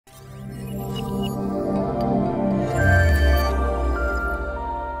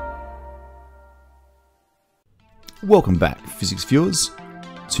Welcome back, physics viewers,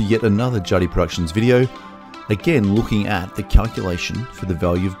 to yet another Juddy Productions video, again looking at the calculation for the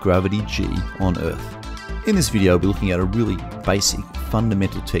value of gravity G on Earth. In this video, we'll be looking at a really basic,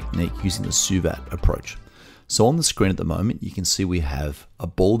 fundamental technique using the SUVAT approach. So on the screen at the moment, you can see we have a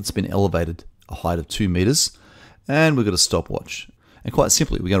ball that's been elevated a height of 2 meters, and we've got a stopwatch. And quite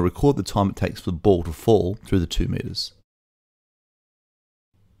simply, we're going to record the time it takes for the ball to fall through the 2 meters.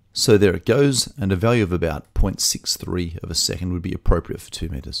 So there it goes, and a value of about 0.63 of a second would be appropriate for 2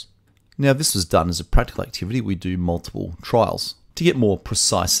 meters. Now, if this was done as a practical activity, we do multiple trials to get more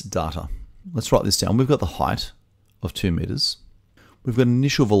precise data. Let's write this down. We've got the height of 2 meters. We've got an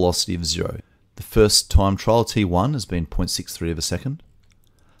initial velocity of 0. The first time trial, T1, has been 0.63 of a second.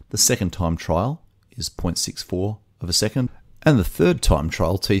 The second time trial is 0.64 of a second. And the third time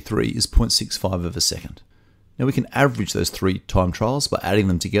trial, T3, is 0.65 of a second. Now we can average those 3 time trials by adding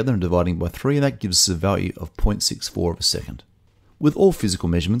them together and dividing by 3, and that gives us a value of 0.64 of a second. With all physical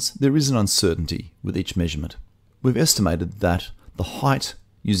measurements, there is an uncertainty with each measurement. We've estimated that the height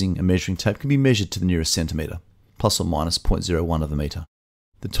using a measuring tape can be measured to the nearest centimetre, plus or minus 0.01 of a metre.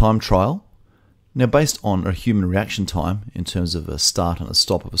 The time trial, now based on a human reaction time in terms of a start and a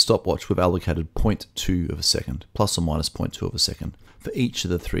stop of a stopwatch, we've allocated 0.2 of a second, plus or minus 0.2 of a second, for each of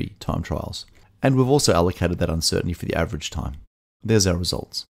the 3 time trials. And we've also allocated that uncertainty for the average time. There's our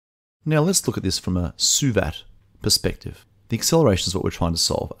results. Now let's look at this from a SUVAT perspective. The acceleration is what we're trying to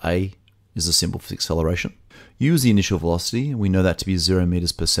solve. A is the symbol for acceleration. U is the initial velocity, and we know that to be 0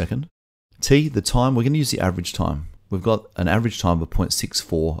 meters per second. T, the time, we're going to use the average time. We've got an average time of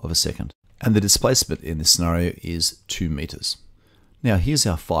 0.64 of a second. And the displacement in this scenario is 2 meters. Now here's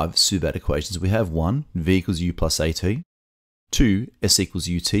our 5 SUVAT equations. We have 1, V equals U plus AT. 2, S equals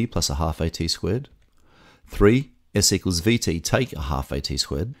UT plus a half AT squared. 3, S equals VT, take a half AT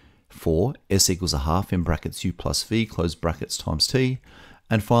squared. 4, S equals a half in brackets U plus V, close brackets, times T.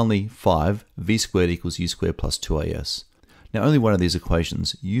 And finally, 5, V squared equals U squared plus 2AS. Now only one of these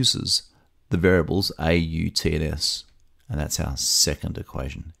equations uses the variables A, U, T, and S. And that's our second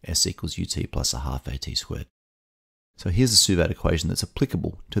equation, S equals UT plus a half AT squared. So here's the SUVAT equation that's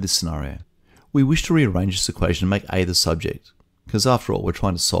applicable to this scenario. We wish to rearrange this equation and make A the subject, because after all, we're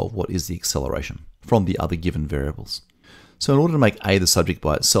trying to solve what is the acceleration from the other given variables. So in order to make A the subject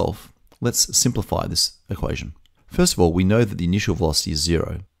by itself, let's simplify this equation. First of all, we know that the initial velocity is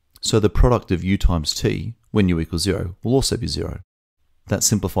 0, so the product of U times T, when U equals 0, will also be 0. That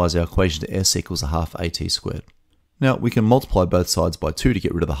simplifies our equation to S equals a half AT squared. Now, we can multiply both sides by 2 to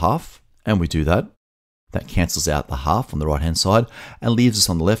get rid of the half, and we do that. That cancels out the half on the right-hand side and leaves us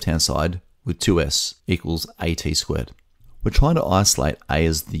on the left-hand side with 2S equals AT squared. We're trying to isolate A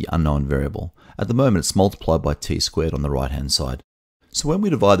as the unknown variable. At the moment, it's multiplied by T squared on the right-hand side. So when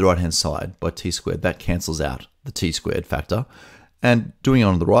we divide the right-hand side by T squared, that cancels out the T squared factor. And doing it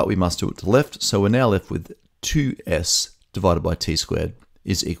on the right, we must do it to the left. So we're now left with 2S divided by T squared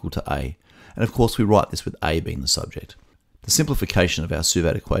is equal to A. And of course, we write this with A being the subject. The simplification of our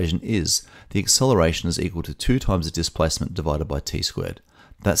SUVAT equation is the acceleration is equal to 2 times the displacement divided by T squared.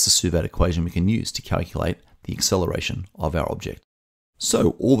 That's the SUVAT equation we can use to calculate the acceleration of our object.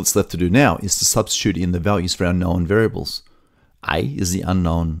 So all that's left to do now is to substitute in the values for our known variables. A is the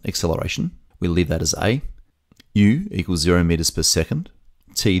unknown acceleration. We leave that as A. U equals 0 meters per second.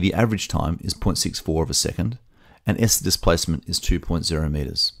 T, the average time, is 0.64 of a second. And S, the displacement, is 2.0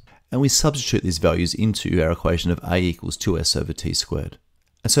 meters. And we substitute these values into our equation of A equals 2S over T squared.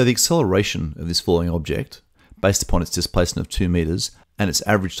 And so the acceleration of this falling object, based upon its displacement of 2 meters and its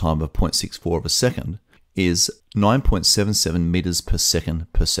average time of 0.64 of a second, is 9.77 meters per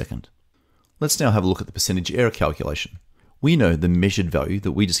second. Let's now have a look at the percentage error calculation. We know the measured value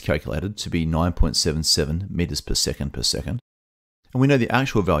that we just calculated to be 9.77 meters per second, and we know the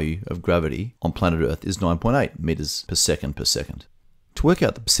actual value of gravity on planet Earth is 9.8 meters per second. To work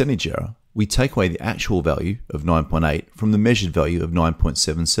out the percentage error, we take away the actual value of 9.8 from the measured value of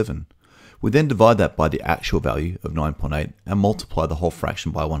 9.77. We then divide that by the actual value of 9.8 and multiply the whole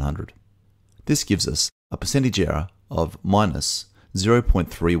fraction by 100. This gives us a percentage error of minus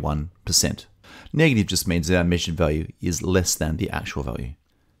 0.31%. Negative just means that our measured value is less than the actual value.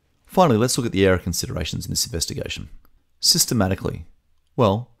 Finally, let's look at the error considerations in this investigation. Systematically.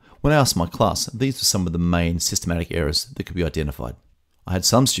 Well, when I asked my class, these were some of the main systematic errors that could be identified. I had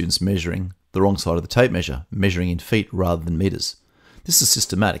some students measuring the wrong side of the tape measure, measuring in feet rather than meters. This is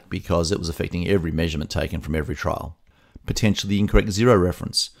systematic because it was affecting every measurement taken from every trial. Potentially the incorrect zero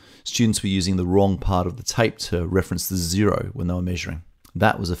reference. Students were using the wrong part of the tape to reference the 0 when they were measuring.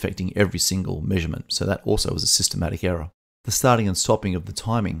 That was affecting every single measurement, so that also was a systematic error. The starting and stopping of the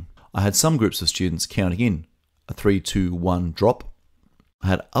timing. I had some groups of students counting in a 3, 2, 1 drop. I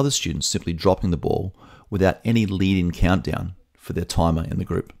had other students simply dropping the ball without any lead-in countdown for their timer in the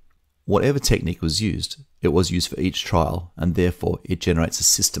group. Whatever technique was used, it was used for each trial, and therefore it generates a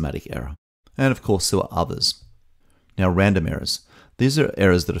systematic error. And of course there were others. Now, random errors. These are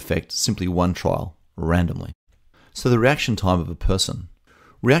errors that affect simply one trial randomly. So the reaction time of a person.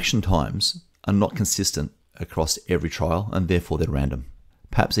 Reaction times are not consistent across every trial, and therefore they're random.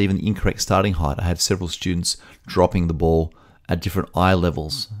 Perhaps even the incorrect starting height. I had several students dropping the ball at different eye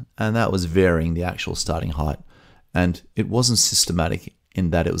levels, and that was varying the actual starting height. And it wasn't systematic in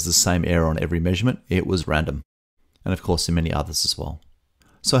that it was the same error on every measurement. It was random. And of course, there are many others as well.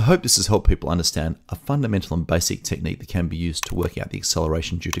 So I hope this has helped people understand a fundamental and basic technique that can be used to work out the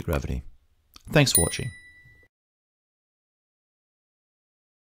acceleration due to gravity. Thanks for watching.